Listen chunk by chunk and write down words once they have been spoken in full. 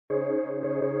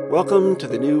Welcome to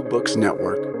the New Books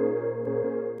Network.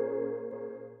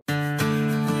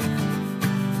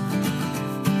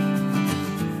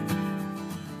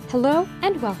 Hello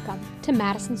and welcome to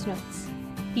Madison's Notes,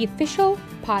 the official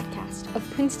podcast of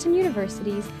Princeton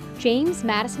University's James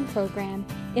Madison program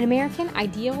in American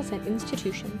Ideals and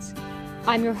Institutions.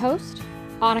 I'm your host,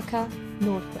 Annika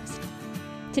Nordquist.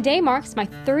 Today marks my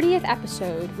 30th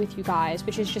episode with you guys,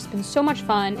 which has just been so much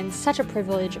fun and such a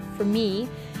privilege for me.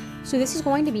 So this is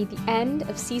going to be the end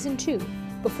of Season 2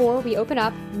 before we open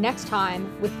up next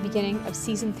time with the beginning of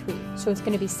Season 3. So it's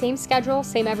going to be same schedule,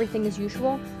 same everything as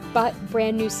usual, but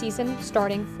brand new season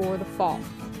starting for the fall.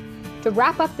 To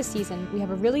wrap up the season, we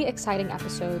have a really exciting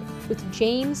episode with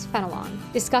James Fenelon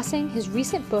discussing his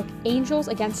recent book, Angels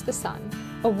Against the Sun,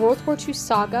 a World War II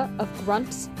saga of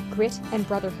grunts, grit, and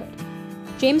brotherhood.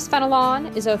 James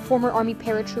Fenelon is a former Army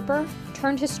paratrooper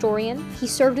turned historian. He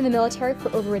served in the military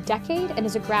for over a decade and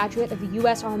is a graduate of the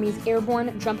U.S. Army's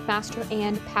Airborne, Jumpmaster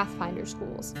and Pathfinder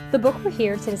schools. The book we're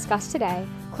here to discuss today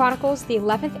chronicles the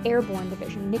 11th Airborne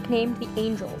Division, nicknamed the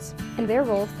Angels, and their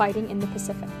role fighting in the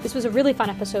Pacific. This was a really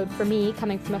fun episode for me,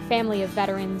 coming from a family of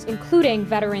veterans, including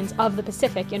veterans of the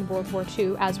Pacific in World War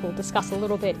II, as we'll discuss a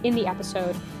little bit in the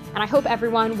episode. And I hope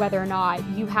everyone, whether or not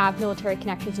you have military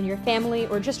connections in your family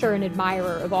or just are an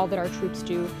admirer of all that our troops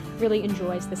do, really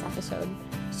enjoys this episode.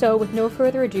 So with no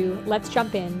further ado, let's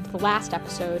jump into the last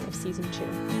episode of Season 2.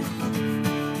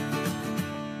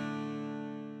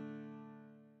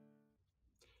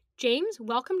 James,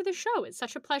 welcome to the show. It's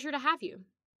such a pleasure to have you.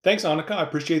 Thanks, Annika. I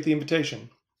appreciate the invitation.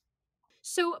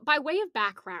 So, by way of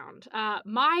background,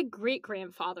 my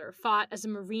great-grandfather fought as a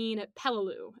Marine at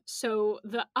Peleliu. So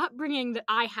the upbringing that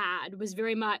I had was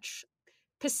very much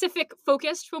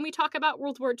Pacific-focused when we talk about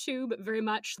World War II, but very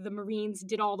much the Marines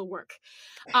did all the work.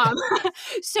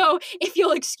 So if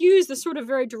you'll excuse the sort of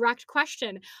very direct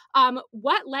question,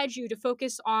 what led you to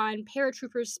focus on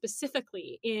paratroopers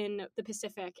specifically in the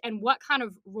Pacific, and what kind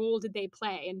of role did they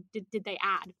play, and did they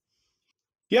add?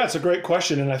 Yeah, it's a great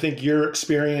question. And I think your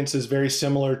experience is very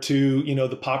similar to,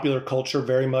 the popular culture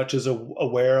very much is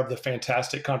aware of the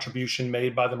fantastic contribution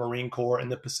made by the Marine Corps in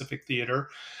the Pacific theater.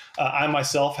 I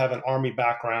myself have an Army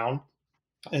background.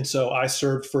 And so I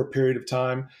served for a period of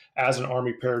time as an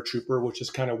Army paratrooper, which is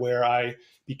kind of where I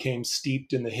became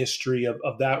steeped in the history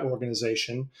of that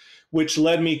organization, which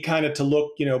led me kind of to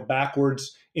look,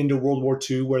 backwards into World War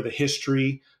II, where the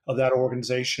history of that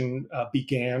organization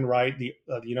began, right? The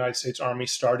United States Army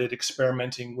started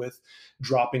experimenting with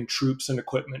dropping troops and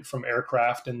equipment from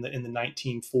aircraft in the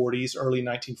 1940s, early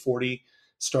 1940,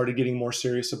 started getting more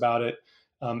serious about it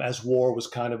as war was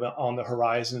kind of on the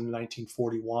horizon in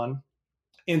 1941.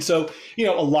 And so, a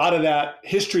lot of that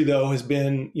history, though, has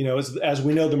been, as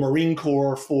we know, the Marine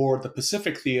Corps for the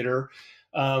Pacific theater,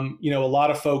 a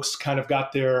lot of folks kind of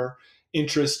got their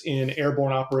interest in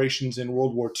airborne operations in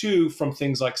World War II from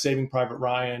things like Saving Private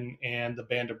Ryan and the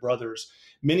Band of Brothers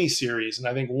miniseries. And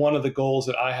I think one of the goals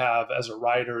that I have as a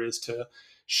writer is to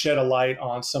shed a light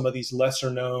on some of these lesser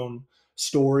known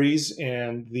stories.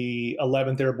 And the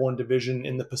 11th Airborne Division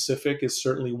in the Pacific is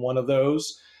certainly one of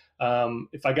those.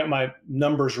 If I got my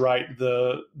numbers right,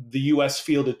 the U.S.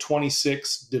 fielded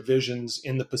 26 divisions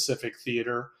in the Pacific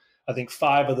theater. I think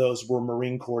 5 of those were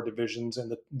Marine Corps divisions,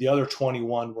 and the other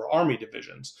 21 were Army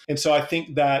divisions. And so I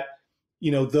think that,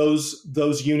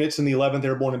 those units in the 11th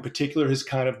Airborne in particular has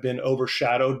kind of been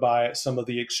overshadowed by some of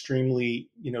the extremely,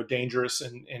 dangerous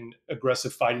and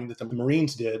aggressive fighting that the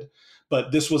Marines did.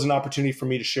 But this was an opportunity for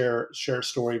me to share a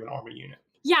story of an Army unit.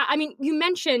 Yeah, I mean, you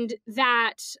mentioned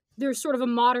that there's sort of a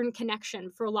modern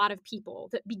connection for a lot of people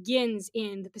that begins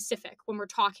in the Pacific when we're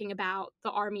talking about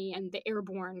the Army and the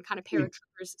airborne kind of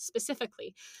paratroopers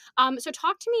specifically. So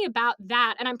talk to me about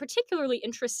that. And I'm particularly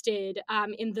interested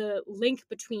in the link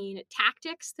between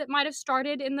tactics that might have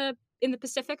started in the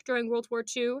Pacific during World War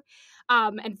II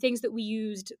and things that we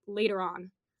used later on.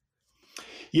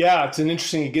 Yeah, it's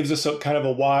it gives us a kind of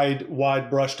a wide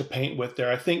brush to paint with there.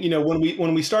 I think,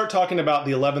 when we start talking about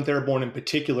the 11th Airborne in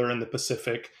particular in the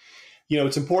Pacific,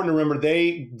 it's important to remember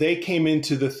they came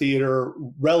into the theater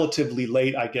relatively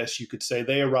late, I guess you could say.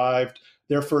 They arrived,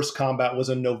 their first combat was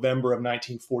in November of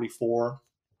 1944.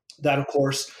 That, of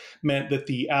course, meant that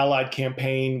the Allied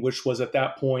campaign, which was at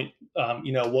that point,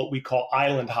 what we call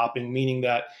island hopping, meaning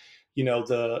that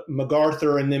the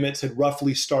MacArthur and Nimitz had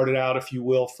roughly started out, if you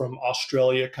will, from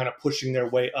Australia, kind of pushing their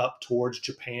way up towards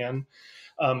Japan,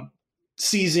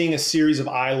 seizing a series of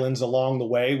islands along the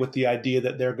way with the idea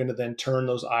that they're going to then turn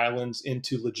those islands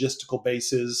into logistical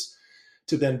bases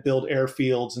to then build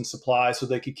airfields and supplies so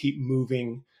they could keep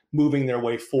moving their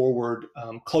way forward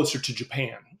closer to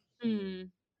Japan.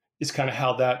 is kind of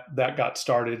how that got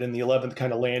started. And the 11th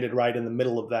kind of landed right in the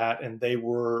middle of that. And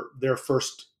their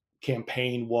first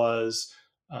campaign was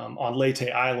on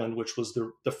Leyte Island, which was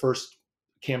the first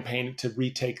campaign to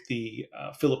retake the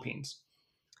Philippines.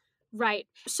 Right.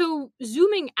 So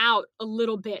zooming out a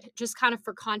little bit, just kind of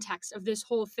for context of this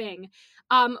whole thing,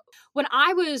 when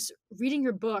I was reading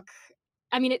your book,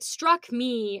 I mean, it struck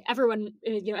me, everyone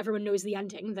knows the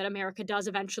ending, that America does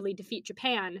eventually defeat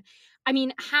Japan. I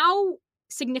mean, how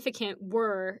significant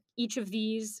were each of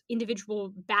these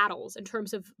individual battles in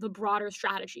terms of the broader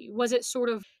strategy? Was it sort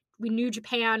of, we knew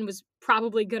Japan was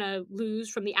probably going to lose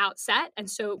from the outset, and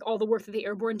so all the work that the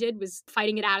Airborne did was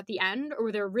fighting it out at the end? Or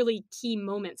were there really key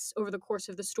moments over the course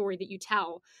of the story that you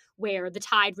tell where the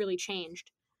tide really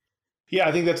changed? Yeah,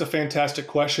 I think that's a fantastic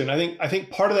question. I think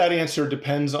part of that answer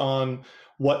depends on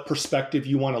what perspective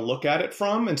you want to look at it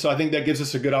from. And so I think that gives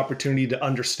us a good opportunity to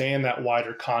understand that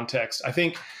wider context. I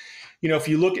think, if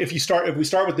we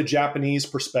start with the Japanese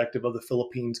perspective of the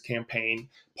Philippines campaign,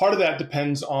 part of that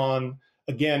depends on,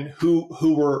 again, who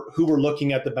we're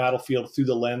looking at the battlefield through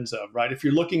the lens of, right? If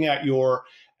you're looking at your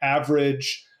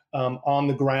average on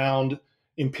the ground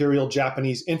Imperial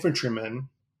Japanese infantrymen,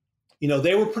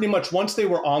 they were pretty much, once they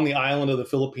were on the island of the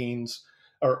Philippines,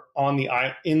 or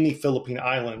in the Philippine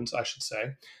Islands, I should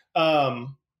say,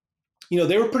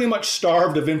 they were pretty much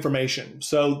starved of information.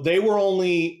 So they were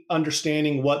only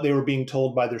understanding what they were being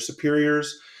told by their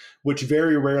superiors, which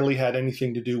very rarely had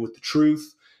anything to do with the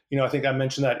truth. I think I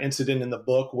mentioned that incident in the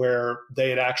book where they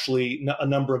had actually, a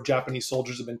number of Japanese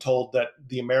soldiers had been told that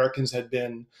the Americans had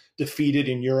been defeated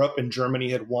in Europe and Germany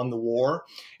had won the war.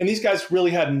 And these guys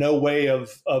really had no way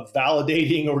of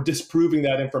validating or disproving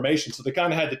that information. So they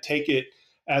kind of had to take it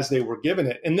as they were given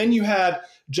it. And then you had,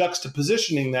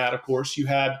 juxtapositioning that, of course, you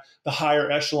had the higher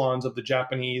echelons of the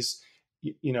Japanese,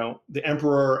 the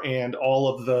emperor and all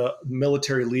of the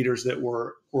military leaders that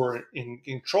were in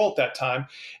control at that time.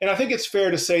 And I think it's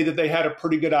fair to say that they had a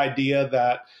pretty good idea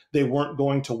that they weren't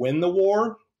going to win the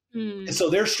war. And so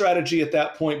their strategy at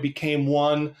that point became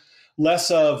one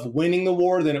less of winning the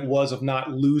war than it was of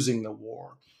not losing the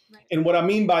war. Right. And what I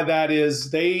mean by that is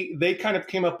they kind of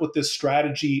came up with this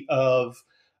strategy of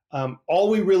all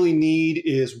we really need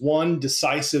is one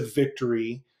decisive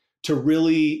victory to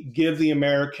really give the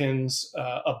Americans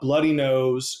a bloody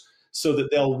nose so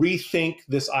that they'll rethink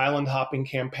this island hopping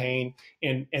campaign.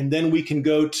 And then we can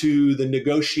go to the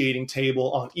negotiating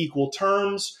table on equal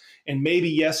terms. And maybe,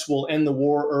 yes, we'll end the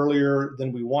war earlier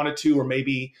than we wanted to, or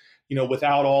maybe,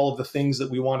 without all of the things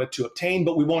that we wanted to obtain,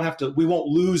 but we won't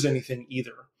lose anything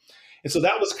either. And so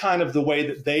that was kind of the way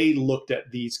that they looked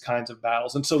at these kinds of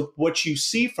battles. And so what you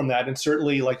see from that, and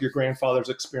certainly like your grandfather's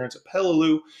experience at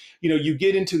Peleliu, you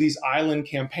get into these island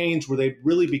campaigns where they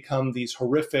really become these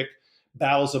horrific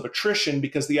battles of attrition,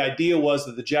 because the idea was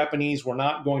that the Japanese were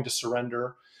not going to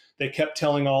surrender. They kept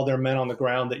telling all their men on the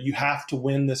ground that you have to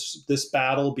win this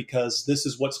battle because this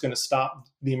is what's going to stop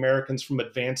the Americans from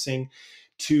advancing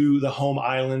to the home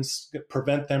islands,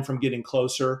 prevent them from getting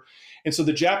closer. And so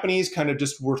the Japanese kind of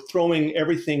just were throwing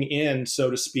everything in, so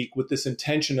to speak, with this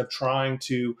intention of trying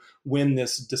to win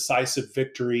this decisive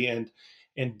victory and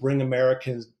bring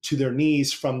Americans to their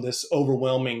knees from this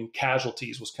overwhelming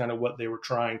casualties, was kind of what they were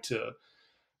trying to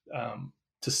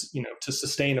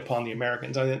sustain upon the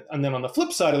Americans. And then on the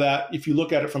flip side of that, if you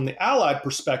look at it from the Allied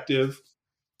perspective,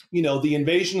 the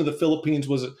invasion of the Philippines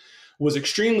was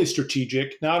extremely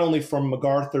strategic, not only from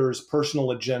MacArthur's personal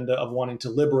agenda of wanting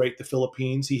to liberate the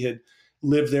Philippines. He had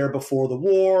lived there before the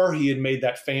war. He had made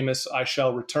that famous "I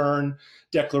shall return"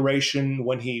 declaration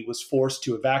when he was forced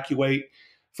to evacuate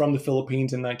from the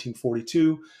Philippines in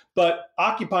 1942. But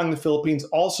occupying the Philippines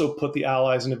also put the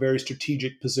Allies in a very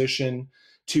strategic position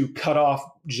to cut off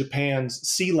Japan's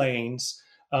sea lanes,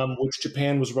 which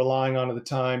Japan was relying on at the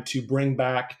time to bring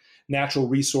back natural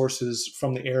resources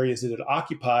from the areas that it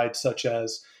occupied, such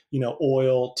as,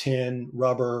 oil, tin,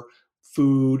 rubber,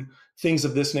 food, things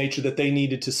of this nature that they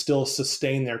needed to still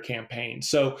sustain their campaign.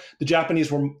 So the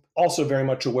Japanese were also very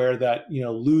much aware that,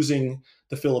 losing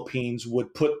the Philippines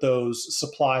would put those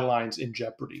supply lines in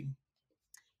jeopardy.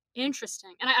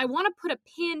 Interesting. And I want to put a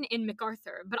pin in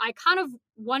MacArthur, but I kind of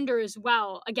wonder as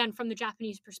well, again, from the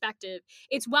Japanese perspective,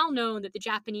 it's well known that the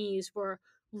Japanese were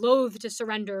loath to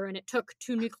surrender, and it took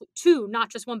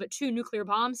not just one, but two nuclear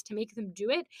bombs to make them do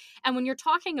it. And when you're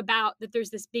talking about that there's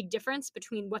this big difference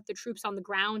between what the troops on the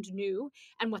ground knew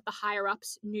and what the higher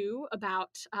ups knew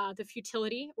about the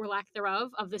futility or lack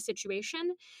thereof of the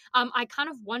situation, I kind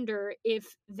of wonder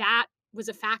if that was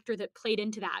a factor that played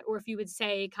into that, or if you would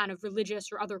say kind of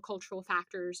religious or other cultural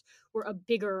factors were a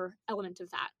bigger element of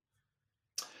that.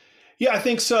 Yeah, I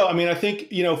think so. I mean, I think,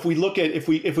 if we look at, if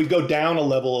we go down a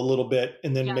level a little bit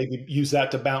and then Yeah. maybe use that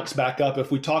to bounce back up,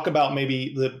 if we talk about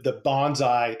maybe the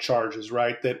bonsai charges,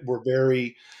 right, that were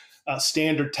very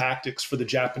standard tactics for the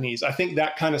Japanese, I think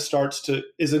that kind of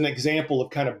is an example of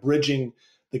kind of bridging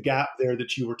the gap there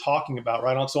that you were talking about,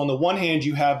 right? So on the one hand,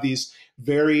 you have these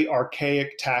very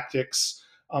archaic tactics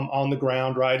on the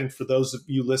ground, right? And for those of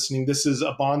you listening, this is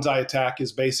a bonsai attack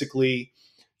is basically,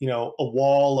 a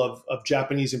wall of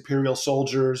Japanese imperial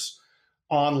soldiers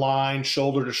on line,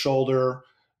 shoulder to shoulder,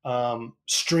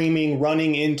 streaming,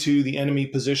 running into the enemy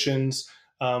positions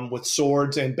with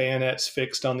swords and bayonets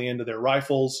fixed on the end of their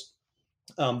rifles.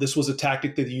 This was a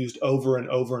tactic that they used over and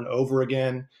over and over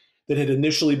again, that had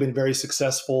initially been very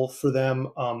successful for them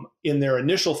in their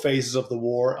initial phases of the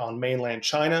war on mainland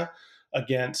China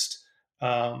against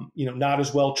not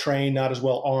as well trained, not as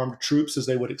well armed troops as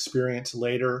they would experience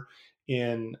later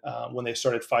in when they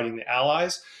started fighting the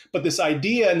Allies. But this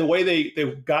idea and the way they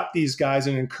got these guys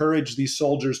and encouraged these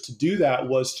soldiers to do that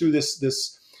was through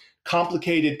this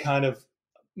complicated kind of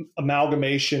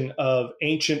amalgamation of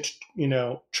ancient,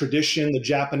 tradition, the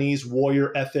Japanese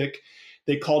warrior ethic.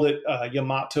 They called it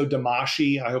Yamato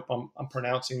Damashi. I hope I'm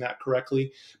pronouncing that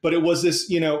correctly. But it was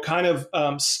this, kind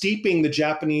of steeping the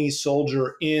Japanese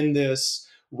soldier in this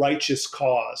righteous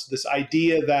cause, this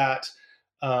idea that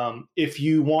if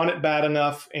you want it bad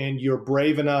enough and you're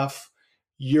brave enough,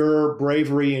 your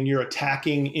bravery and your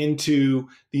attacking into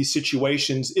these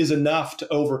situations is enough to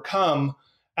overcome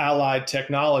Allied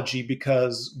technology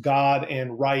because God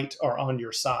and right are on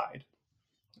your side.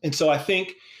 And so I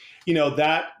think,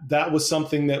 that was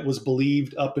something that was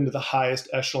believed up into the highest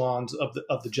echelons of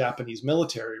the Japanese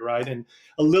military, right? And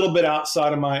a little bit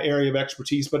outside of my area of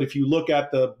expertise, but if you look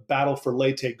at the battle for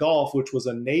Leyte Gulf, which was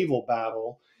a naval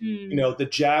battle,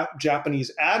 the Japanese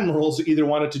admirals either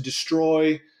wanted to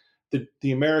destroy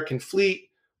the American fleet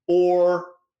or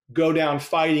go down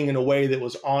fighting in a way that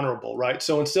was honorable, right?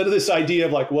 So instead of this idea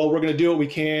of like, well, we're going to do what we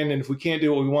can, and if we can't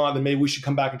do what we want, then maybe we should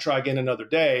come back and try again another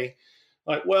day.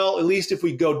 Like, well, at least if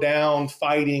we go down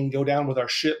fighting, go down with our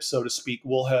ship, so to speak,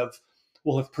 we'll have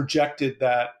projected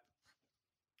that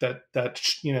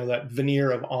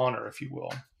veneer of honor, if you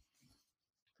will.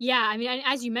 Yeah, I mean,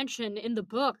 as you mentioned in the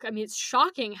book, I mean, it's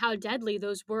shocking how deadly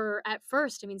those were at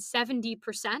first. I mean, 70%,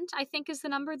 I think, is the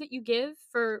number that you give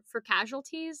for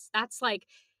casualties. That's like,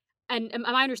 and am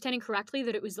I understanding correctly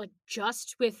that it was like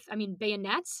just with, I mean,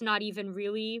 bayonets, not even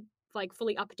really like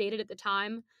fully updated at the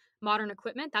time, modern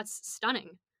equipment? That's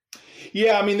stunning.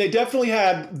 Yeah, I mean, they definitely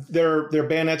had their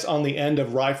bayonets on the end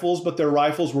of rifles, but their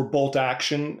rifles were bolt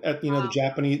action. Wow. The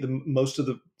Japanese, most of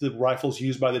the rifles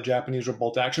used by the Japanese were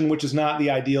bolt action, which is not the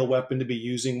ideal weapon to be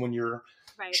using when you're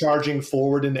Right. charging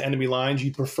forward into enemy lines.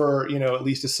 You prefer, at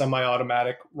least a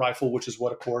semi-automatic rifle, which is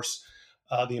what, of course,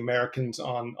 the Americans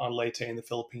on Leyte in the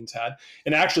Philippines had.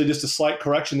 And actually, just a slight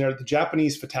correction there, the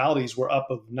Japanese fatalities were up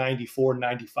of 94,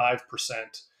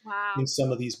 95%. Wow. In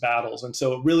some of these battles. And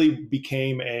so it really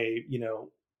became a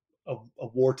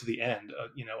war to the end,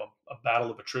 a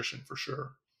battle of attrition for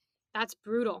sure. That's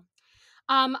brutal.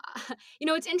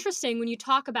 It's interesting when you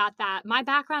talk about that. My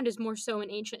background is more so in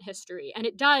ancient history, and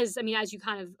it does, I mean, as you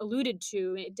kind of alluded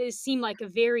to, it does seem like a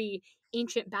very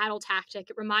ancient battle tactic.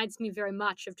 It reminds me very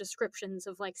much of descriptions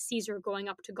of like Caesar going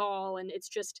up to Gaul, and it's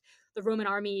just the Roman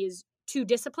army is too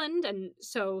disciplined, and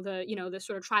so the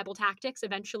sort of tribal tactics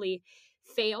eventually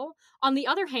fail. On the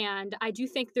other hand, I do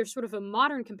think there's sort of a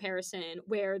modern comparison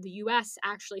where the US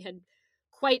actually had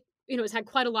has had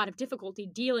quite a lot of difficulty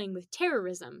dealing with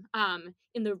terrorism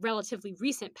in the relatively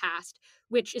recent past,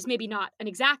 which is maybe not an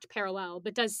exact parallel,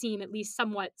 but does seem at least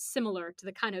somewhat similar to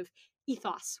the kind of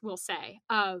ethos, we'll say,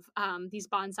 of these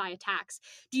bonsai attacks.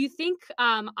 Do you think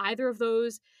either of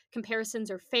those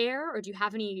comparisons are fair, or do you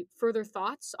have any further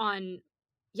thoughts on,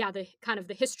 the kind of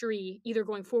the history, either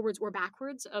going forwards or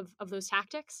backwards, of those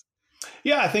tactics?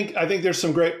 Yeah, I think there's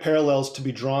some great parallels to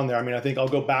be drawn there. I mean, I think I'll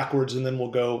go backwards and then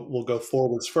we'll go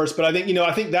forwards first. But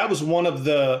I think that was one of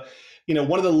the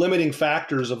limiting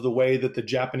factors of the way that the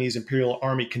Japanese Imperial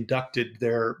Army conducted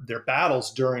their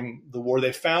battles during the war.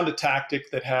 They found a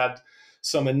tactic that had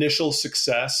some initial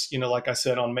success. Like I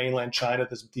said, on mainland China,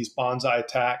 these bonsai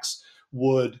attacks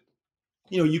would,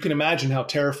 you can imagine how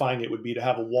terrifying it would be to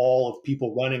have a wall of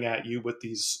people running at you with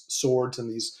these swords and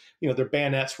these, their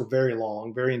bayonets were very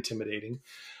long, very intimidating.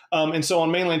 And so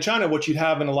on mainland China, what you'd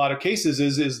have in a lot of cases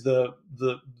is the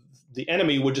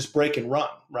enemy would just break and run,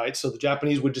 right? So the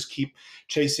Japanese would just keep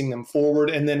chasing them forward.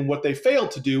 And then what they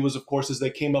failed to do was, of course, is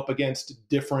they came up against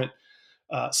different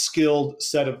skilled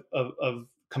set of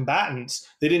combatants.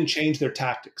 They didn't change their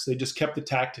tactics. They just kept the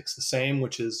tactics the same,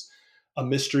 which is a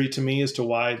mystery to me as to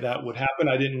why that would happen.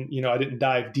 I didn't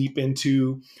dive deep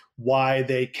into why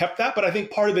they kept that, but I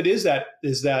think part of it is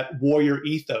that warrior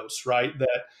ethos, right?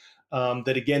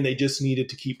 That again, they just needed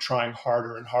to keep trying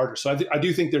harder and harder. So I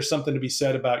do think there's something to be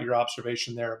said about your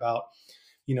observation there about,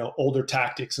 older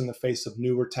tactics in the face of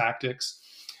newer tactics.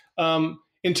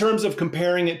 In terms of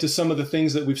comparing it to some of the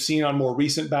things that we've seen on more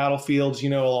recent battlefields,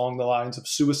 along the lines of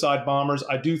suicide bombers,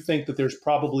 I do think that there's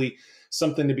probably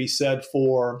something to be said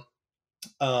for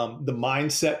the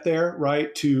mindset there,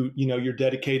 right? You're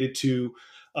dedicated to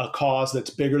a cause that's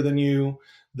bigger than you,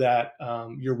 that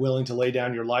you're willing to lay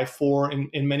down your life for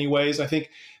in many ways. I think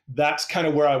that's kind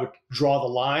of where I would draw the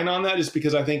line on that, is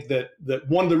because I think that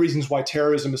one of the reasons why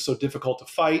terrorism is so difficult to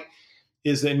fight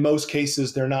is that in most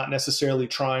cases, they're not necessarily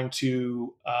trying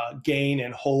to gain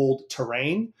and hold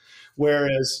terrain.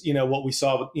 Whereas, what we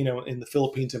saw, in the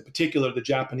Philippines in particular, the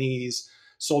Japanese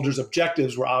soldiers'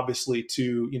 objectives were obviously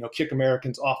to, kick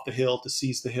Americans off the hill, to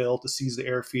seize the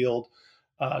airfield,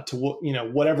 to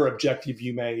whatever objective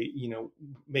you may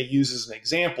use as an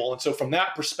example. And so from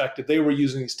that perspective, they were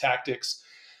using these tactics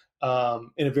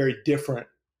in a very different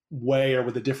way, or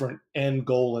with a different end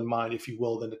goal in mind, if you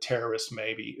will, than a terrorist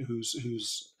maybe who's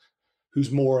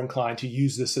more inclined to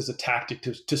use this as a tactic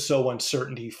to sow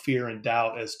uncertainty, fear, and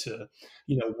doubt as to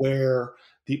where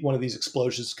one of these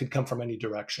explosions could come from any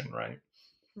direction, right?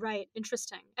 Right.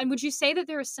 Interesting. And would you say that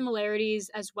there are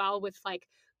similarities as well with like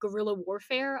guerrilla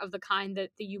warfare of the kind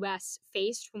that the U.S.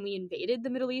 faced when we invaded the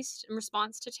Middle East in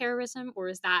response to terrorism, or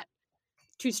is that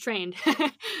too strained?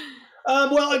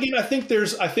 Well, again, I think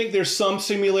there's some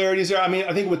similarities there. I mean,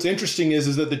 I think what's interesting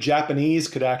is that the Japanese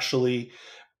could actually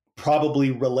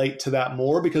probably relate to that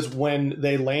more, because when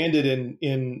they landed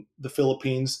in the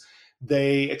Philippines,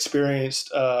 they experienced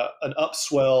an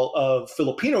upswell of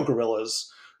Filipino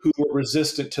guerrillas who were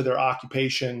resistant to their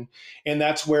occupation. And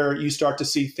that's where you start to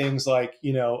see things like,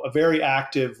 a very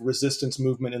active resistance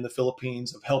movement in the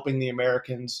Philippines of helping the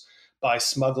Americans by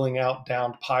smuggling out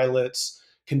downed pilots,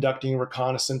 conducting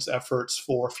reconnaissance efforts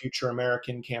for future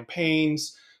American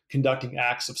campaigns, conducting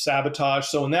acts of sabotage.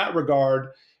 So in that regard,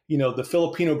 the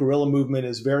Filipino guerrilla movement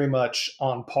is very much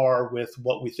on par with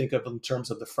what we think of in terms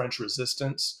of the French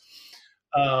resistance.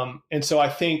 And so I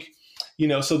think,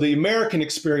 so the American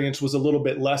experience was a little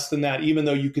bit less than that, even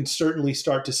though you can certainly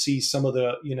start to see some of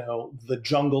the, the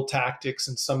jungle tactics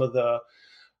and some of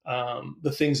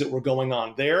the things that were going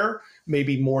on there,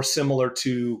 maybe more similar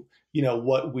to,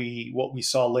 what we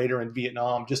saw later in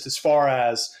Vietnam, just as far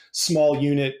as small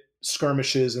unit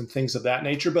skirmishes and things of that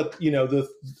nature. But,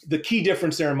 the key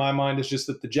difference there in my mind is just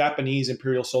that the Japanese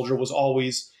imperial soldier was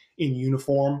always in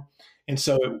uniform. And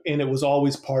so, it was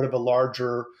always part of a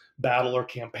larger battle or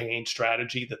campaign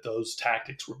strategy that those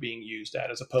tactics were being used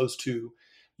at, as opposed to,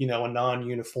 a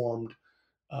non-uniformed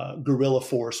guerrilla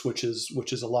force, which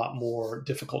is a lot more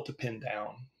difficult to pin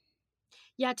down.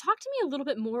 Yeah, talk to me a little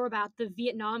bit more about the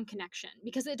Vietnam connection,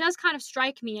 because it does kind of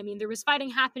strike me. I mean, there was fighting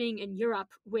happening in Europe,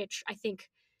 which I think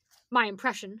my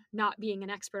impression, not being an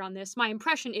expert on this, my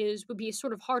impression would be a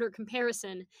sort of harder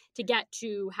comparison to get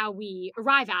to how we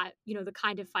arrive at, the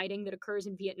kind of fighting that occurs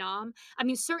in Vietnam. I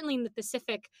mean, certainly in the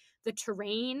Pacific, the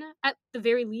terrain at the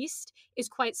very least is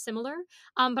quite similar.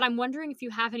 But I'm wondering if you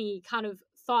have any kind of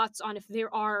thoughts on if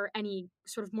there are any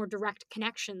sort of more direct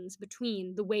connections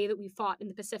between the way that we fought in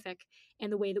the Pacific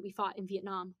and the way that we fought in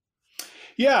Vietnam.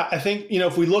 Yeah, I think,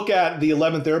 if we look at the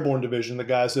 11th Airborne Division, the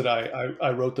guys that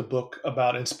I wrote the book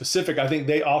about in specific, I think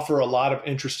they offer a lot of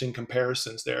interesting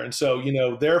comparisons there. And so,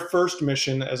 their first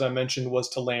mission, as I mentioned, was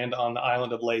to land on the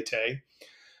island of Leyte.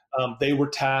 They were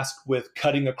tasked with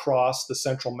cutting across the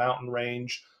central mountain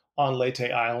range on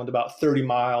Leyte Island, about 30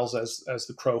 miles as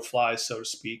the crow flies, so to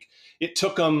speak. It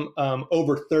took them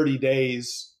over 30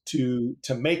 days to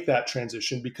make that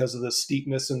transition because of the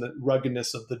steepness and the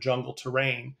ruggedness of the jungle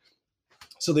terrain.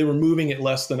 So they were moving at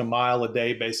less than a mile a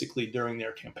day, basically, during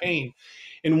their campaign.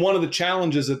 And one of the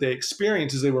challenges that they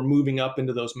experienced as they were moving up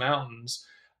into those mountains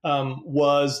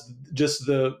was just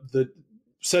the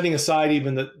setting aside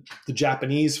even the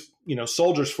Japanese,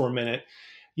 soldiers for a minute.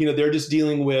 They're just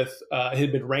dealing with, it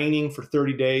had been raining for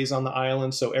 30 days on the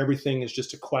island, so everything is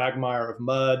just a quagmire of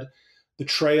mud. The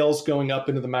trails going up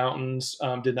into the mountains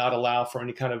did not allow for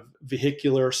any kind of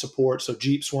vehicular support, so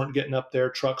Jeeps weren't getting up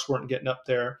there, trucks weren't getting up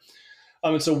there.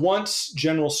 And so once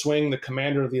General Swing, the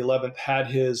commander of the 11th, had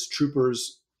his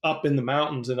troopers up in the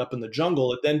mountains and up in the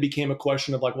jungle, it then became a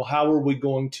question of like, well, how are we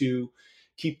going to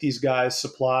keep these guys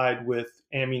supplied with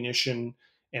ammunition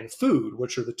and food,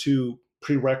 which are the two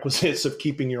prerequisites of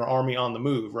keeping your army on the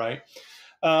move, right?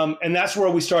 And that's where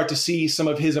we start to see some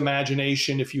of his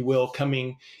imagination, if you will,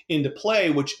 coming into play,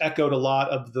 which echoed a lot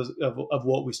of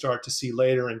what we start to see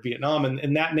later in Vietnam.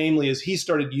 And that namely is he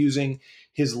started using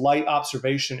his light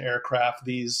observation aircraft,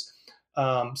 these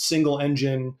single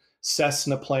engine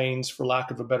Cessna planes, for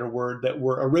lack of a better word, that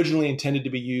were originally intended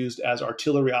to be used as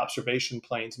artillery observation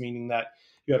planes, meaning that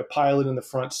you had a pilot in the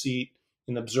front seat,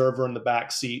 an observer in the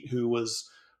back seat who was,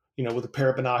 with a pair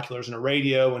of binoculars and a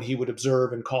radio, and he would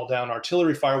observe and call down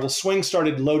artillery fire. Well, Swing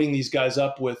started loading these guys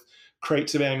up with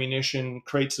crates of ammunition,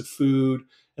 crates of food,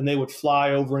 and they would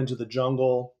fly over into the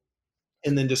jungle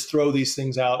and then just throw these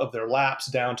things out of their laps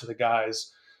down to the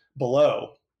guys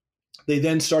below. They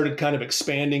then started kind of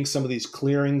expanding some of these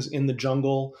clearings in the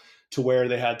jungle to where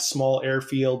they had small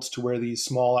airfields to where these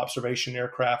small observation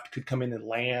aircraft could come in and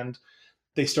land.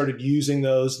 They started using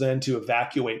those then to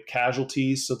evacuate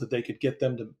casualties so that they could get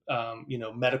them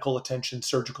to, medical attention,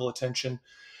 surgical attention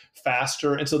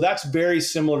faster. And so that's very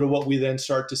similar to what we then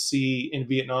start to see in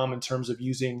Vietnam in terms of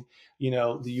using,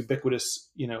 the ubiquitous,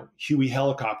 Huey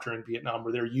helicopter in Vietnam,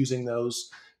 where they're using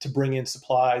those to bring in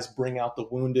supplies, bring out the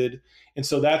wounded. And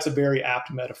so that's a very apt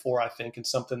metaphor, I think, and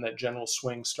something that General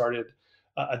Swing started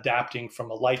adapting from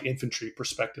a light infantry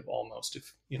perspective almost,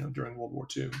 during World War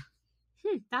II.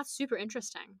 That's super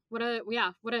interesting. What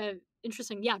a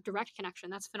interesting, direct connection.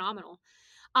 That's phenomenal.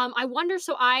 I wonder,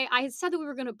 so I had said that we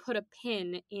were going to put a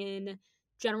pin in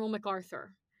General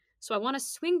MacArthur. So I want to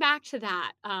swing back to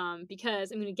that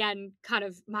because, again, kind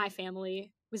of my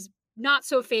family was not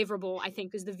so favorable, I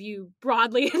think, is the view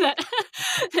broadly that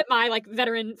that my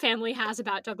veteran family has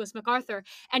about Douglas MacArthur.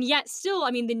 And yet still,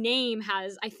 the name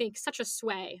has, I think, such a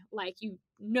sway. That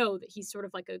he's sort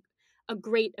of a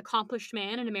great accomplished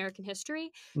man in American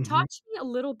history. Mm-hmm. Talk to me a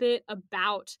little bit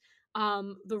about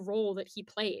the role that he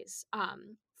plays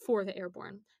for the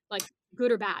airborne,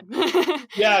 good or bad.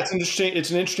 Yeah, it's interesting. It's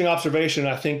an interesting observation.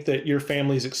 I think that your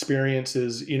family's experience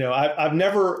is, I've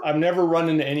never run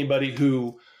into anybody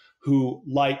who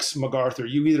likes MacArthur.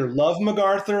 You either love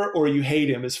MacArthur or you hate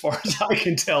him, as far as I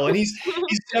can tell. And he's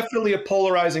definitely a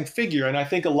polarizing figure. And I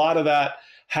think a lot of that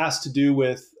has to do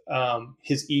with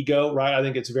his ego, right? I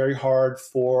think it's very hard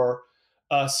for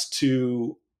us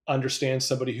to understand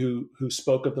somebody who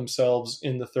spoke of themselves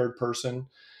in the third person,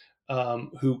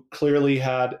 who clearly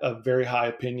had a very high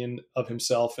opinion of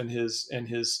himself and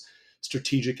his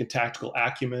strategic and tactical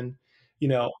acumen.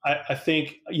 I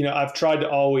think, I've tried to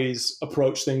always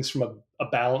approach things from a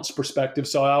balanced perspective.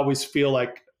 So I always feel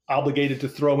obligated to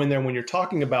throw in there when you're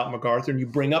talking about MacArthur and you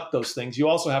bring up those things, you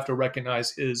also have to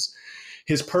recognize his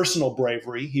personal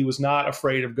bravery. He was not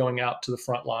afraid of going out to the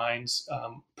front lines,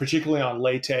 particularly on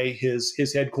Leyte.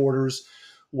 His headquarters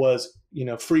was,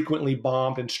 frequently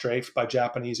bombed and strafed by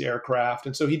Japanese aircraft.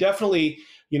 And so he definitely,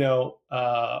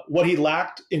 what he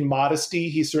lacked in modesty,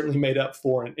 he certainly made up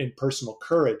for in personal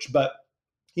courage. But,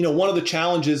 one of the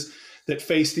challenges that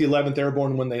faced the 11th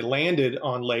Airborne when they landed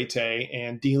on Leyte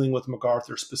and dealing with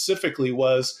MacArthur specifically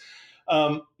was,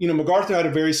 MacArthur had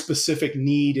a very specific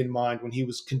need in mind when he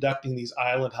was conducting these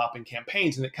island hopping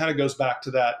campaigns. And it kind of goes back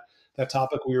to that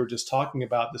topic we were just talking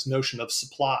about, this notion of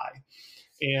supply.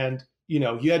 And,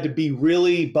 you had to be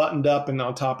really buttoned up and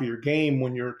on top of your game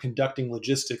when you're conducting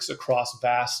logistics across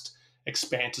vast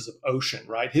expanses of ocean,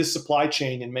 right? His supply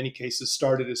chain in many cases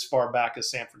started as far back as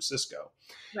San Francisco.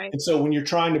 Right. And so when you're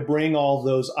trying to bring all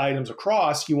those items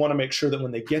across, you want to make sure that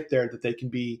when they get there, that they can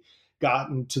be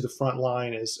gotten to the front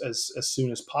line as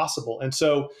soon as possible. And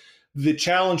so the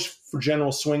challenge for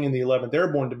General Swing in the 11th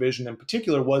Airborne Division in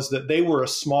particular was that they were a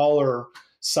smaller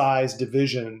size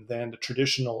division than the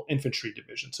traditional infantry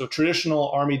division. So traditional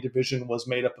Army division was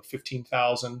made up of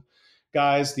 15,000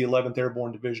 guys. The 11th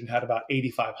Airborne Division had about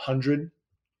 8,500.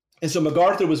 And so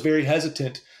MacArthur was very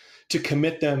hesitant to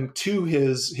commit them to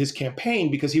his campaign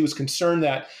because he was concerned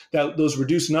that those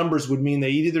reduced numbers would mean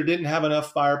they either didn't have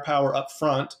enough firepower up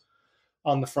front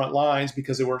on the front lines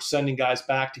because they were sending guys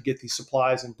back to get these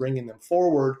supplies and bringing them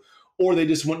forward, or they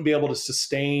just wouldn't be able to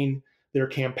sustain their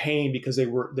campaign because they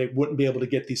wouldn't be able to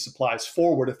get these supplies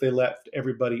forward if they left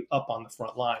everybody up on the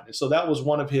front line. And so that was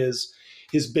one of his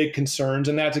big concerns.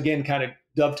 And that, again, kind of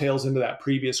dovetails into that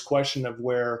previous question of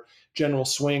where General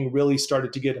Swing really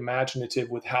started to get imaginative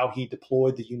with how he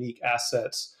deployed the unique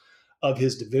assets of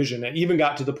his division. And even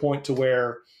got to the point to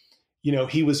where,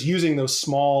 he was using those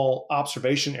small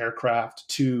observation aircraft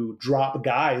to drop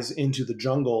guys into the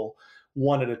jungle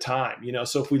one at a time.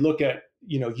 So if we look at,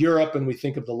 Europe and we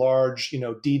think of the large,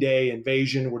 D-Day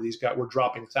invasion where these guys were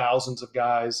dropping thousands of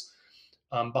guys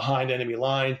behind enemy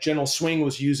lines, General Swing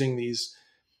was using these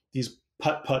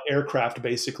putt aircraft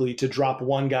basically to drop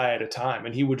one guy at a time.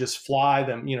 And he would just fly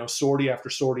them, sortie after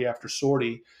sortie after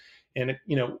sortie. And,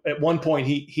 at one point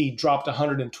he dropped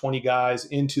 120 guys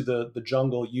into the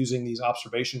jungle using these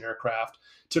observation aircraft.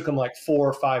 It took him like 4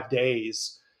 or 5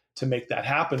 days to make that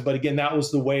happen. But again, that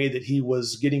was the way that he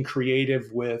was getting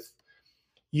creative with,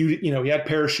 he had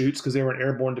parachutes because they were an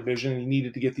airborne division, and he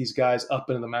needed to get these guys up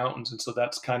into the mountains. And so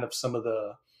that's kind of some of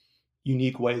the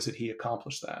unique ways that he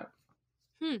accomplished that.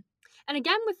 And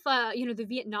again, with, the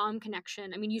Vietnam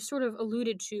connection, I mean, you sort of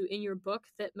alluded to in your book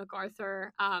that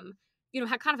MacArthur,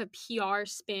 had kind of a PR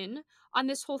spin on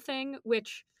this whole thing,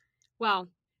 which, well,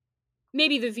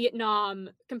 maybe the Vietnam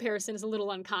comparison is a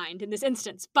little unkind in this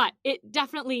instance, but it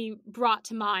definitely brought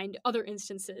to mind other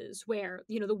instances where,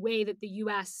 the way that the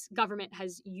U.S. government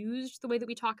has used the way that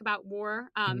we talk about war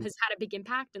has had a big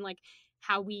impact in, like,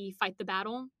 how we fight the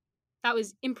battle. That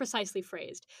was imprecisely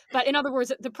phrased. But in other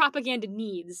words, the propaganda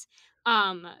needs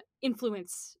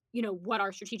influence, what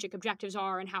our strategic objectives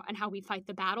are and how we fight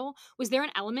the battle. Was there an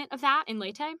element of that in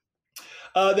Leyte?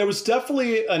 There was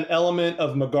definitely an element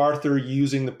of MacArthur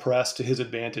using the press to his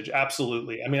advantage.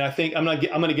 Absolutely. I mean, I think I'm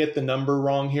going to get the number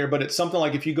wrong here, but it's something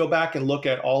like, if you go back and look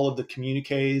at all of the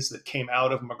communiques that came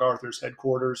out of MacArthur's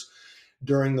headquarters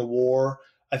during the war,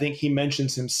 I think he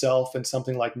mentions himself in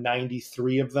something like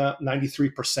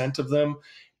 93% of them.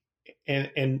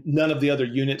 And none of the other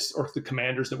units or the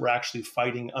commanders that were actually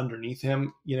fighting underneath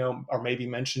him, are maybe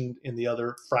mentioned in the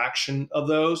other fraction of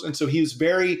those. And so he was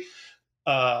very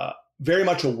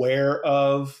much aware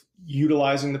of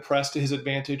utilizing the press to his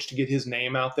advantage to get his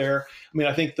name out there. I mean,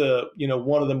 I think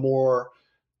one of the more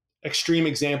extreme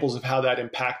examples of how that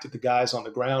impacted the guys on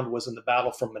the ground was in the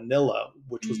battle for Manila,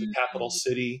 which was the capital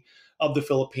city of the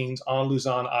Philippines on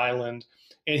Luzon Island.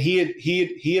 And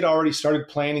he had already started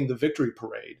planning the victory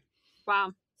parade.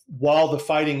 Wow. While the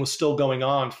fighting was still going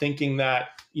on, thinking that,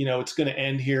 it's going to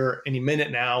end here any minute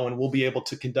now, and we'll be able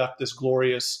to conduct this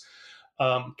glorious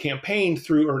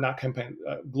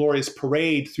glorious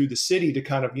parade through the city to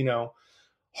kind of,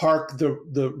 hark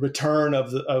the return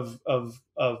of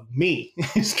me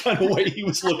is kind of the way he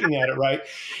was looking at it, right?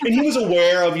 And he was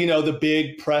aware of, the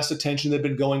big press attention that had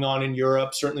been going on in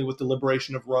Europe, certainly with the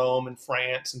liberation of Rome and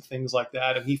France and things like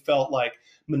that. And he felt like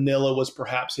Manila was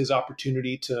perhaps his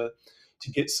opportunity to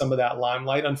get some of that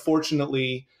limelight.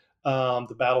 Unfortunately,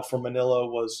 the battle for Manila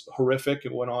was horrific.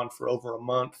 It went on for over a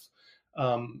month.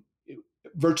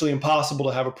 Virtually impossible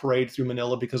to have a parade through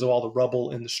Manila because of all the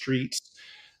rubble in the streets.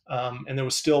 And there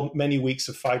was still many weeks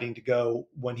of fighting to go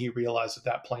when he realized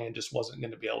that plan just wasn't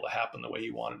going to be able to happen the way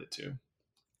he wanted it to.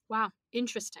 Wow.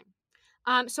 Interesting.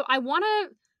 So I want to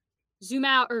zoom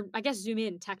out, or I guess zoom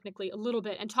in technically a little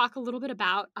bit, and talk a little bit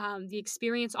about the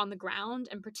experience on the ground.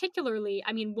 And particularly,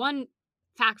 I mean, one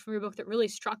fact from your book that really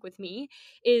struck with me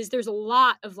is there's a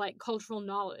lot of cultural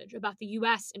knowledge about the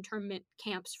U.S. internment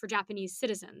camps for Japanese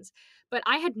citizens, but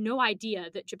I had no idea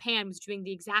that Japan was doing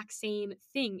the exact same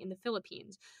thing in the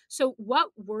Philippines. So what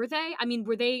were they? I mean,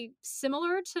 were they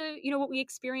similar to, what we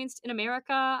experienced in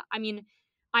America? I mean,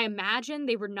 I imagine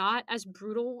they were not as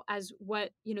brutal as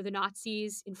what, the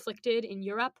Nazis inflicted in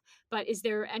Europe, but is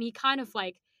there any kind of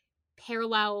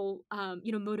parallel,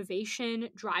 motivation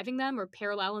driving them, or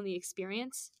parallel in the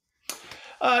experience?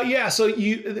 Yeah, so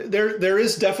there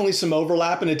is definitely some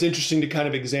overlap, and it's interesting to kind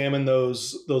of examine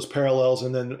those parallels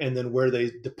and then where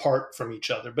they depart from each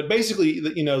other. But basically,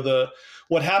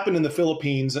 what happened in the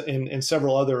Philippines and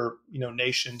several other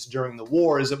nations during the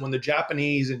war is that when the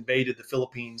Japanese invaded the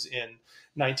Philippines in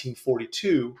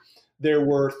 1942. There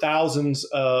were thousands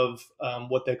of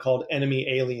what they called enemy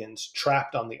aliens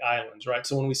trapped on the islands, right?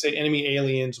 So when we say enemy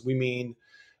aliens, we mean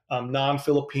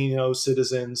non-Filipino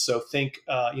citizens. So think,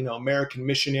 American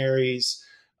missionaries,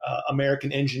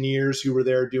 American engineers who were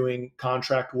there doing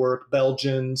contract work,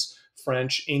 Belgians,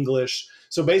 French, English.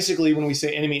 So basically, when we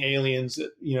say enemy aliens,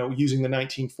 using the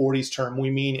 1940s term,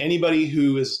 we mean anybody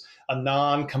who is a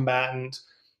non-combatant,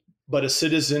 but a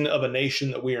citizen of a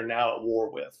nation that we are now at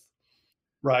war with.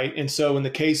 Right. And so in the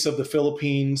case of the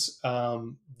Philippines,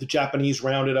 the Japanese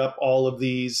rounded up all of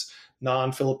these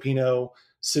non-Filipino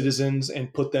citizens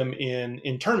and put them in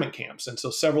internment camps. And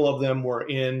so several of them were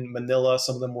in Manila.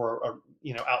 Some of them were,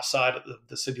 outside of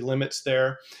the city limits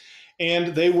there.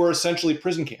 And they were essentially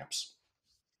prison camps.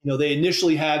 They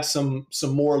initially had some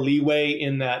more leeway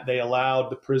in that they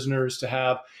allowed the prisoners to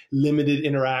have limited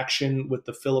interaction with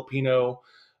the Filipino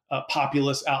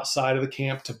populace outside of the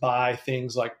camp to buy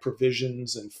things like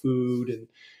provisions and food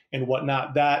and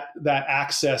whatnot. That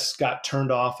access got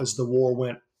turned off as the war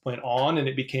went on, and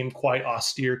it became quite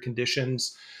austere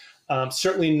conditions.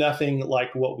 Certainly nothing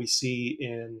like what we see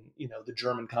in, the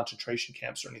German concentration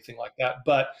camps or anything like that.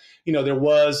 But, there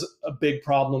was a big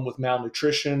problem with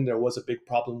malnutrition. There was a big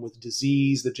problem with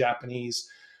disease. The Japanese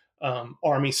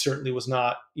army certainly was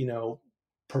not,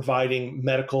 providing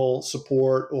medical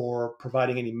support or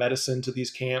providing any medicine to these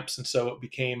camps. And so it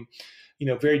became,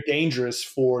 very dangerous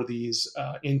for these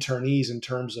internees in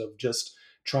terms of just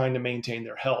trying to maintain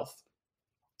their health.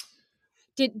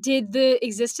 Did the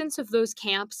existence of those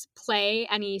camps play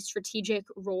any strategic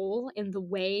role in the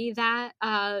way that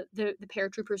the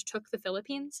paratroopers took the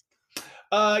Philippines?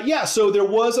 Yeah, so there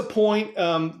was a point.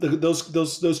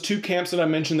 Those two camps that I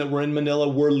mentioned that were in Manila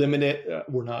were limited.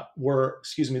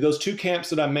 Those two camps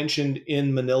that I mentioned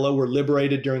in Manila were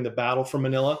liberated during the battle for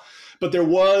Manila. But there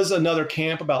was another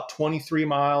camp about 22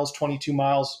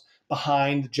 miles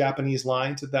behind the Japanese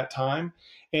lines at that time.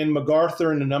 And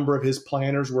MacArthur and a number of his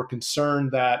planners were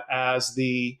concerned that as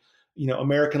the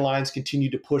American lines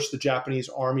continued to push the Japanese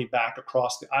army back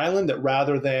across the island, that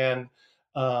rather than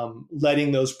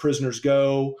letting those prisoners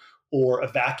go or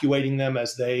evacuating them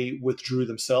as they withdrew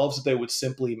themselves, that they would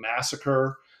simply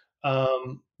massacre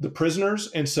the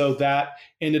prisoners. And so that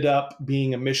ended up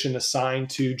being a mission assigned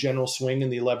to General Swing in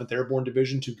the 11th Airborne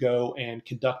Division to go and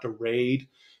conduct a raid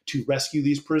to rescue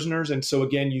these prisoners. And so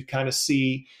again, you kind of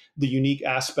see the unique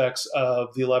aspects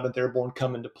of the 11th Airborne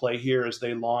come into play here as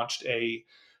they launched a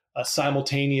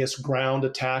simultaneous ground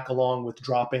attack along with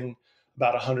dropping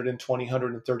about 120,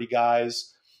 130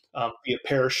 guys via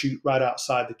parachute right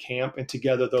outside the camp. And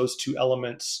together, those two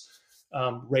elements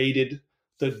raided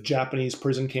the Japanese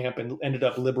prison camp and ended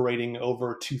up liberating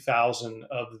over 2,000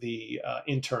 of the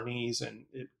internees. And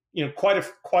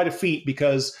quite a feat,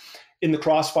 because in the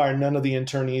crossfire, none of the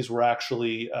internees were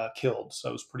actually killed. So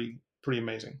it was pretty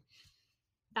amazing.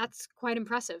 That's quite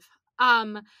impressive.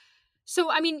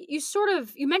 So, I mean,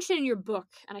 you mentioned in your book,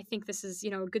 and I think this is, a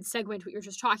good segue into what you're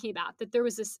just talking about, that there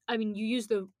was this, you use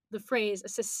the phrase, a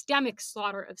systemic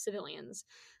slaughter of civilians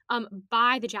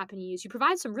by the Japanese. You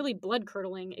provide some really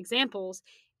blood-curdling examples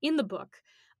in the book.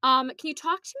 Can you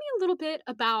talk to me a little bit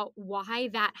about why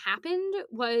that happened?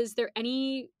 Was there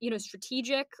any,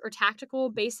 strategic or tactical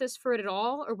basis for it at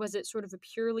all? Or was it sort of a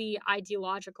purely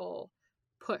ideological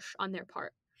push on their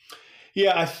part?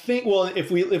 Yeah, I think, well,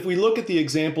 if we look at the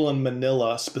example in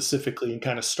Manila specifically and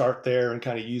kind of start there and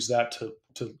kind of use that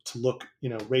to look,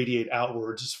 radiate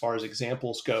outwards as far as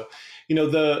examples go,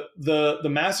 the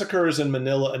massacres in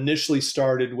Manila initially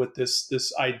started with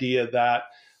this idea that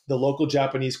the local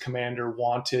Japanese commander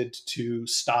wanted to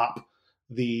stop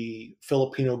the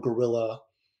Filipino guerrilla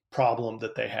problem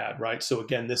that they had, right? So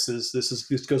again, this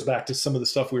goes back to some of the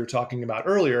stuff we were talking about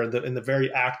earlier in the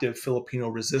very active Filipino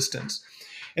resistance.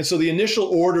 And so the initial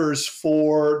orders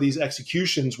for these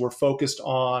executions were focused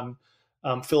on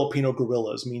Filipino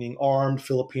guerrillas, meaning armed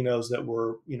Filipinos that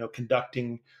were,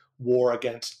 conducting war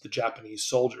against the Japanese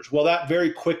soldiers. Well, that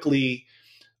very quickly,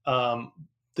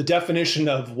 the definition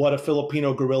of what a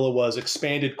Filipino guerrilla was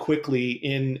expanded quickly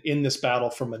in this battle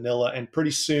for Manila. And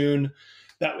pretty soon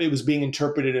that it was being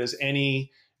interpreted as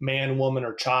any man, woman,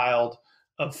 or child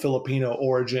of Filipino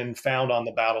origin found on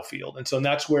the battlefield. And so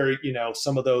that's where,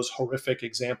 some of those horrific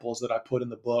examples that I put in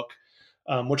the book,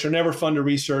 which are never fun to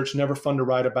research, never fun to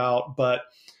write about. But,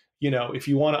 if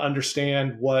you want to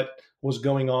understand what was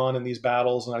going on in these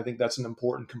battles, and I think that's an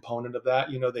important component of that,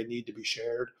 they need to be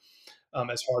shared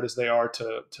as hard as they are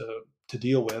to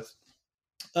deal with.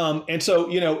 And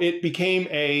so, it became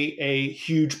a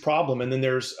huge problem. And then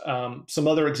there's some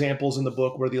other examples in the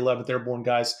book where the 11th Airborne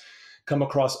guys come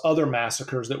across other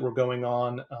massacres that were going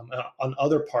on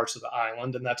other parts of the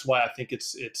island. And that's why I think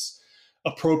it's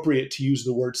appropriate to use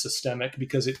the word systemic,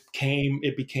 because it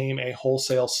became a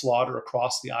wholesale slaughter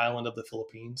across the island of the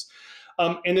Philippines.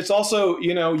 And it's also,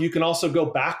 you can also go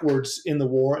backwards in the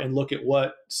war and look at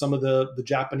what some of the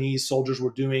Japanese soldiers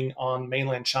were doing on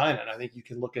mainland China. And I think you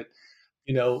can look at,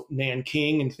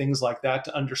 Nanking and things like that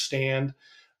to understand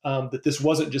that this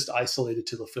wasn't just isolated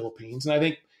to the Philippines. And I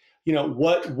think,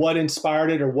 what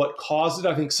inspired it or what caused it.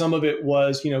 I think some of it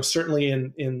was, certainly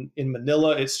in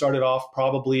Manila, it started off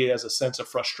probably as a sense of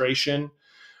frustration,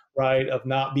 right, of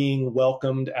not being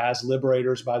welcomed as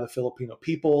liberators by the Filipino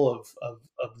people,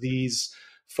 of these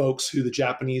folks who the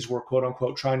Japanese were, quote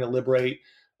unquote, trying to liberate,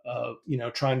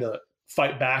 trying to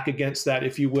fight back against that,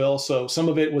 if you will. So some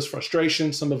of it was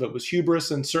frustration, some of it was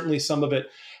hubris, and certainly some of it,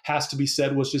 has to be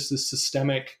said, was just this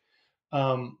systemic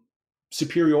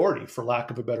superiority, for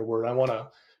lack of a better word. I want to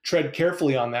tread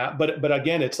carefully on that, but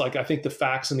again, it's like, I think the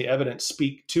facts and the evidence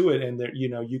speak to it, and that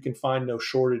you can find no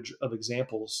shortage of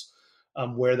examples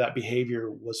where that behavior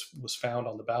was found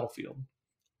on the battlefield.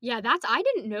 Yeah, I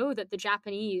didn't know that the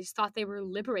Japanese thought they were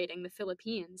liberating the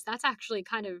Philippines. That's actually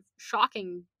kind of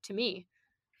shocking to me.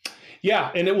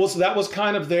 Yeah, and that was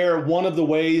kind of one of the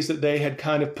ways that they had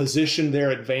kind of positioned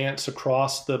their advance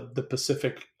across the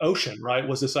Pacific Ocean, right?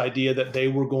 Was this idea that they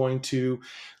were going to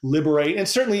liberate, and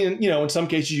certainly in some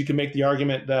cases you can make the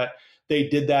argument that they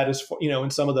did that in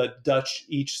some of the Dutch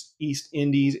East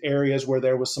Indies areas where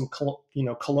there was some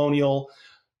colonial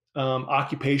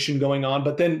occupation going on,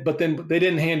 but then they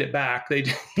didn't hand it back.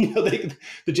 The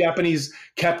Japanese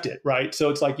kept it, right? So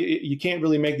it's like you can't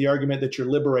really make the argument that you're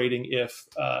liberating if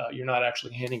you're not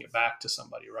actually handing it back to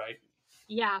somebody, right?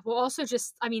 Yeah. Well, also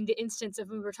just, I mean, the instance of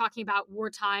when we were talking about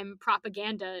wartime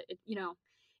propaganda,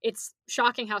 it's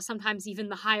shocking how sometimes even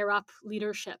the higher up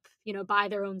leadership, buy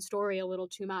their own story a little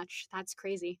too much. That's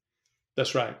crazy.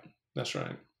 That's right. That's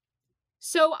right.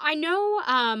 So I know,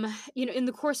 in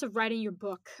the course of writing your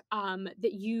book,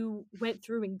 that you went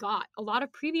through and got a lot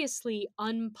of previously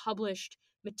unpublished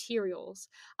materials.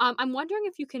 I'm wondering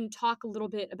if you can talk a little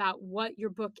bit about what your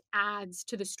book adds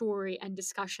to the story and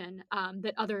discussion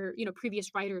that other,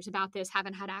 previous writers about this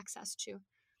haven't had access to.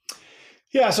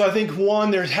 Yeah, so I think one,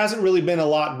 there hasn't really been a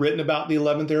lot written about the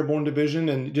 11th Airborne Division,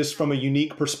 and just from a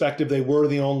unique perspective, they were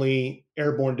the only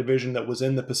airborne division that was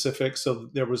in the Pacific. So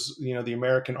there was, the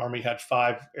American Army had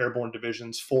 5 airborne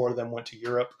divisions, 4 of them went to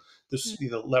Europe. The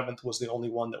 11th was the only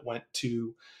one that went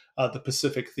to the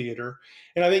Pacific theater.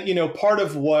 And I think, part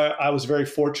of what I was very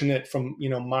fortunate from,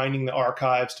 mining the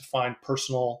archives to find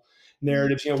personal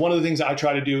narratives. One of the things I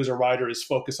try to do as a writer is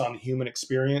focus on the human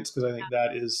experience, because I think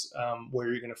that is where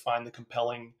you're going to find the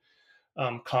compelling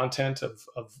content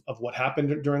of what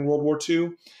happened during World War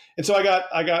II. And so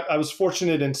I was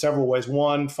fortunate in several ways.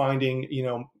 One, finding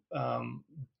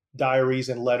diaries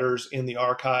and letters in the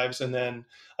archives, and then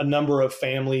a number of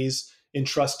families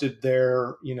entrusted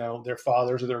their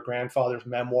fathers or their grandfathers'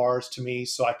 memoirs to me,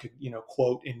 so I could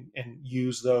quote and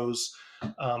use those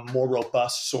more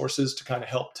robust sources to kind of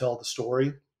help tell the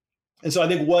story. And so I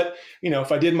think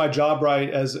if I did my job right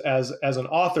as an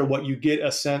author, what you get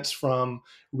a sense from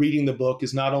reading the book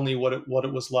is not only what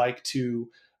it was like to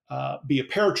be a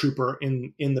paratrooper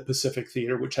in the Pacific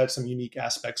theater, which had some unique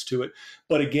aspects to it,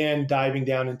 but again, diving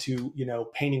down into,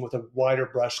 painting with a wider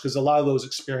brush, because a lot of those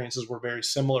experiences were very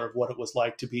similar of what it was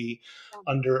like to be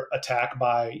under attack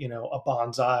by,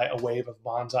 a wave of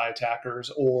bonsai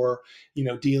attackers, or,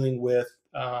 dealing with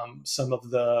some of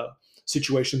the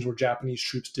situations where Japanese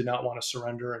troops did not want to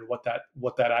surrender, and what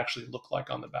that actually looked like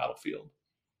on the battlefield.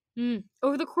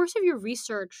 Over the course of your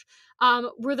research,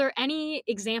 were there any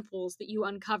examples that you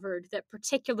uncovered that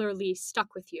particularly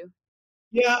stuck with you?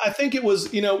 Yeah, I think it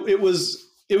was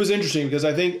interesting, because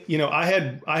I think I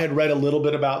had read a little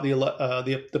bit about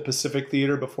the Pacific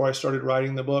theater before I started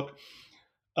writing the book,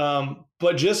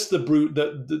 but just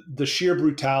the sheer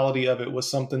brutality of it was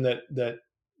something that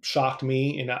shocked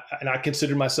me, and I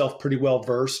considered myself pretty well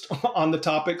versed on the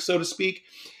topic, so to speak.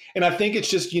 And I think it's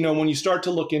just, when you start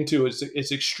to look into it,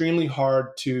 it's extremely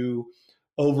hard to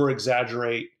over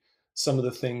exaggerate some of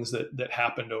the things that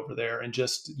happened over there. And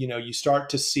just, you start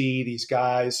to see these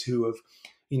guys who have,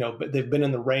 they've been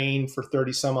in the rain for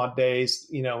 30 some odd days.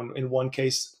 In one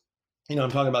case, I'm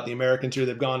talking about the Americans here,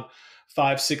 they've gone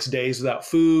 5-6 days without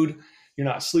food. You're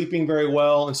not sleeping very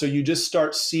well. And so you just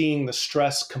start seeing the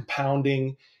stress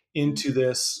compounding into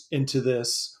this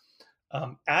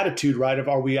attitude, right? Of,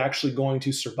 are we actually going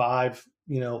to survive,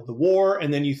 the war?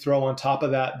 And then you throw on top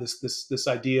of that this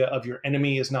idea of your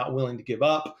enemy is not willing to give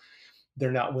up.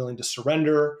 They're not willing to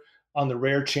surrender. On the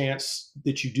rare chance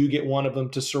that you do get one of them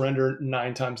to surrender,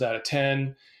 9 times out of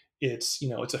 10, it's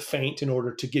a feint in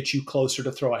order to get you closer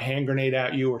to throw a hand grenade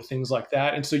at you, or things like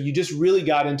that. And so you just really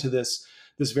got into this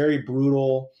very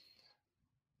brutal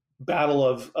battle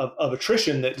of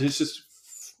attrition that just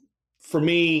for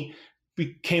me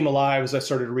became alive as I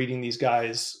started reading these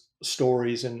guys'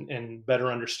 stories and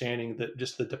better understanding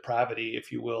just the depravity,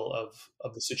 if you will,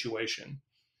 of the situation.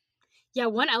 Yeah,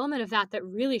 one element of that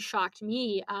really shocked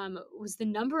me was the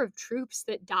number of troops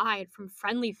that died from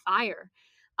friendly fire,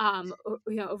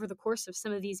 over the course of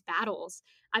some of these battles.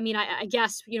 I mean, I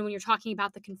guess, when you're talking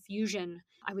about the confusion,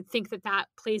 I would think that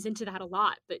plays into that a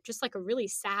lot, but just like a really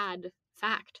sad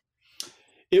fact.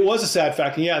 It was a sad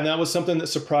fact, and that was something that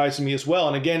surprised me as well.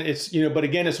 And again, it's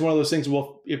it's one of those things.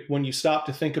 Well, when you stop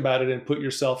to think about it and put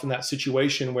yourself in that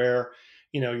situation where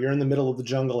you're in the middle of the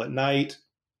jungle at night,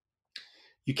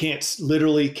 you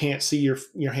literally can't see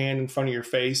your hand in front of your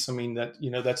face. I mean,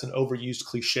 that's an overused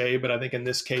cliche, but I think in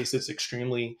this case it's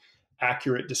extremely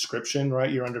accurate description,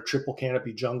 right? You're under triple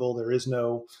canopy jungle. There is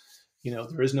no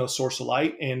there is no source of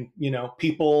light, and,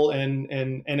 people and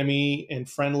enemy and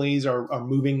friendlies are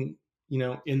moving,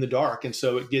 in the dark. And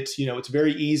so it gets, it's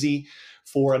very easy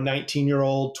for a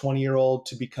 19-year-old, 20-year-old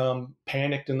to become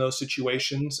panicked in those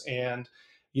situations. And,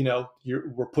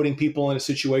 we're putting people in a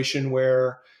situation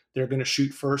where they're going to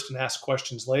shoot first and ask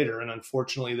questions later. And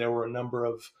unfortunately, there were a number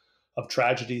of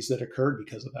tragedies that occurred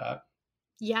because of that.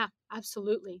 Yeah,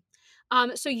 absolutely.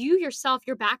 So you yourself,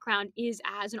 your background is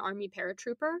as an Army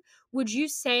paratrooper. Would you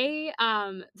say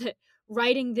that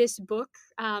writing this book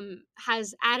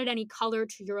has added any color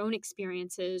to your own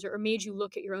experiences, or made you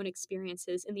look at your own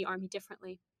experiences in the Army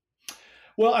differently?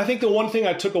 Well, I think the one thing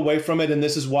I took away from it, and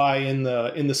this is why in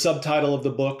the subtitle of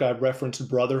the book I referenced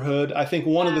Brotherhood. I think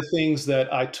one of the things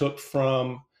that I took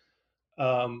from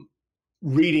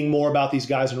reading more about these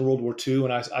guys in World War II,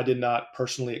 and I did not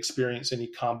personally experience any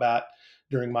combat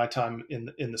during my time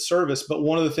in the service, but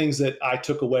one of the things that I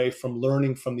took away from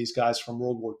learning from these guys from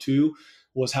World War II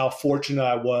was how fortunate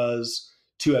I was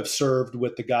to have served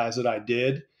with the guys that I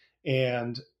did,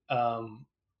 and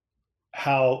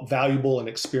how valuable an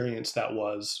experience that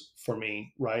was for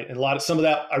me, right? And some of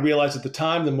that I realized at the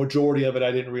time. The majority of it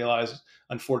I didn't realize,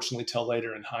 unfortunately, till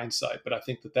later in hindsight. But I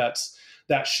think that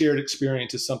shared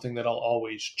experience is something that I'll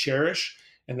always cherish,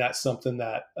 and that's something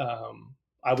that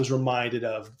I was reminded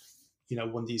of,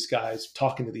 when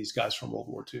talking to these guys from World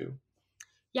War II.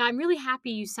 Yeah, I'm really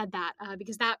happy you said that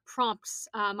because that prompts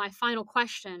my final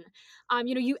question.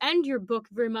 You end your book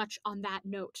very much on that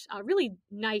note. A really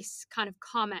nice kind of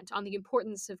comment on the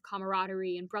importance of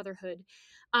camaraderie and brotherhood.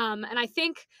 And I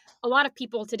think a lot of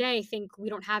people today think we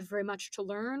don't have very much to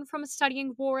learn from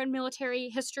studying war and military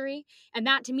history. And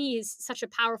that to me is such a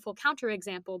powerful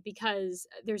counterexample, because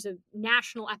there's a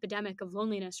national epidemic of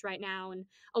loneliness right now. And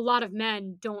a lot of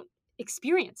men don't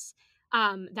experience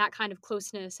that kind of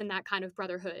closeness and that kind of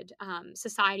brotherhood.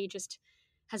 Society just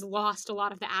has lost a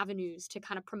lot of the avenues to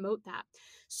kind of promote that.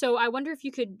 So I wonder if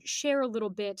you could share a little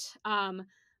bit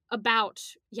about,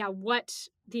 what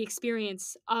the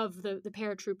experience of the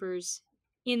paratroopers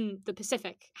in the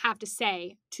Pacific have to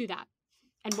say to that,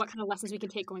 and what kind of lessons we can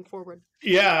take going forward.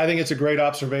 Yeah, I think it's a great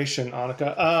observation,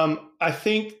 Annika. I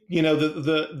think,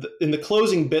 the in the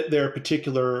closing bit there,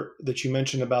 particular that you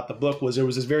mentioned about the book, there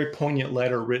was this very poignant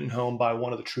letter written home by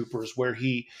one of the troopers where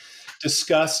he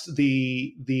discussed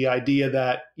the idea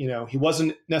that, he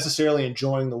wasn't necessarily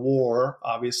enjoying the war,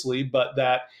 obviously, but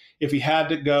that if he had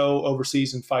to go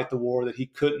overseas and fight the war, that he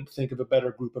couldn't think of a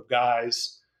better group of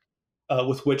guys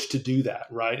with which to do that,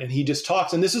 right? And he just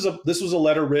talks, and this was a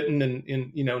letter written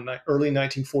in early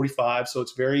 1945, so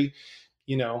it's very,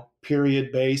 period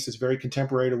based. It's very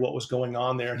contemporary to what was going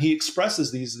on there, and he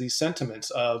expresses these sentiments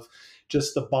of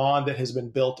just the bond that has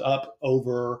been built up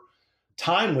over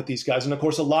time with these guys. And of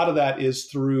course, a lot of that is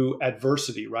through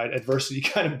adversity, right? Adversity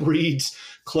kind of breeds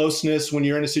closeness when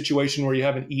you're in a situation where you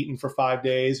haven't eaten for 5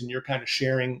 days and you're kind of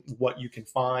sharing what you can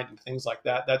find and things like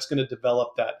that. That's going to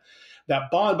develop that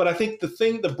bond. But I think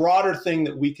the broader thing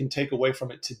that we can take away from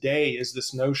it today is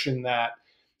this notion that,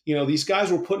 these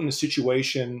guys were put in a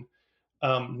situation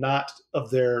not of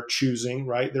their choosing,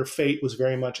 right? Their fate was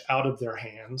very much out of their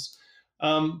hands.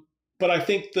 But I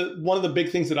think that one of the big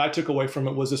things that I took away from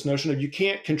it was this notion of you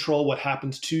can't control what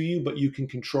happens to you, but you can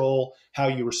control how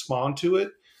you respond to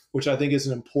it, which I think is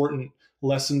an important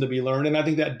lesson to be learned. And I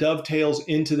think that dovetails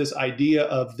into this idea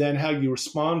of then how you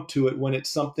respond to it when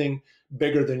it's something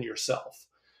bigger than yourself,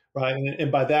 right?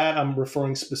 And by that, I'm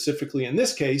referring specifically in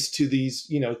this case to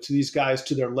these guys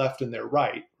to their left and their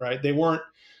right, right? They weren't,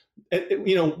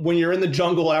 when you're in the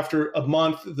jungle after a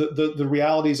month, the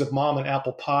realities of mom and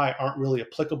apple pie aren't really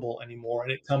applicable anymore.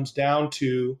 And it comes down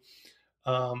to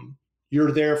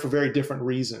you're there for very different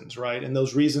reasons, right? And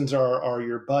those reasons are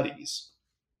your buddies.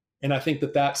 And I think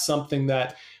that that's something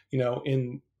that,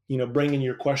 in bringing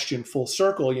your question full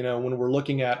circle, when we're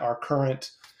looking at our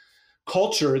current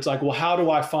culture, it's like, well, how do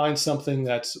I find something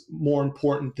that's more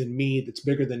important than me, that's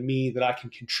bigger than me, that I can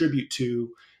contribute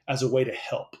to as a way to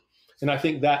help? And I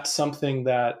think that's something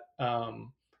that,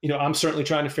 I'm certainly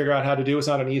trying to figure out how to do. It's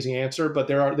not an easy answer, but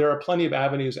there are plenty of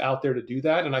avenues out there to do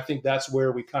that. And I think that's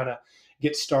where we kind of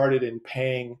get started in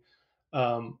paying,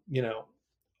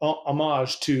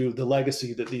 homage to the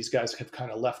legacy that these guys have kind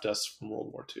of left us from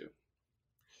World War II.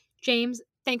 James,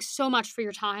 thanks so much for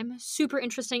your time. Super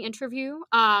interesting interview.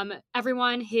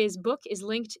 Everyone, his book is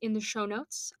linked in the show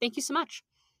notes. Thank you so much.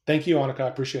 Thank you, Annika. I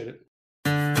appreciate it.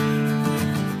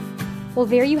 Well,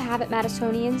 there you have it,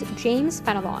 Madisonians. James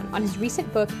Fenelon on his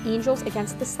recent book, Angels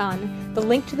Against the Sun. The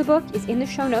link to the book is in the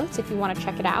show notes if you want to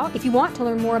check it out. If you want to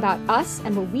learn more about us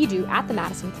and what we do at the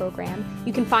Madison program,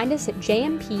 you can find us at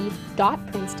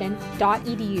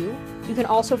jmp.princeton.edu. You can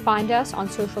also find us on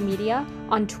social media,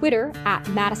 on Twitter at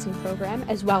Madison Program,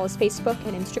 as well as Facebook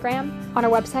and Instagram. On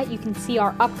our website, you can see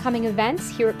our upcoming events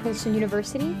here at Princeton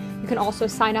University. You can also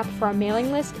sign up for our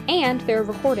mailing list, and there are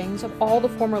recordings of all the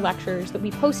former lectures that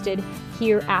we posted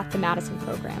here at the Madison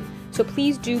Program. So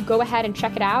please do go ahead and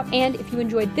check it out, and if you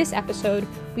enjoyed this episode,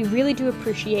 we really do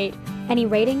appreciate any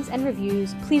ratings and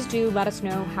reviews. Please do let us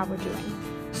know how we're doing.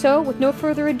 So, with no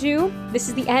further ado, this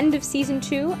is the end of Season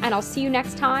 2, and I'll see you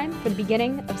next time for the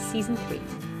beginning of Season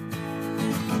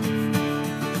 3.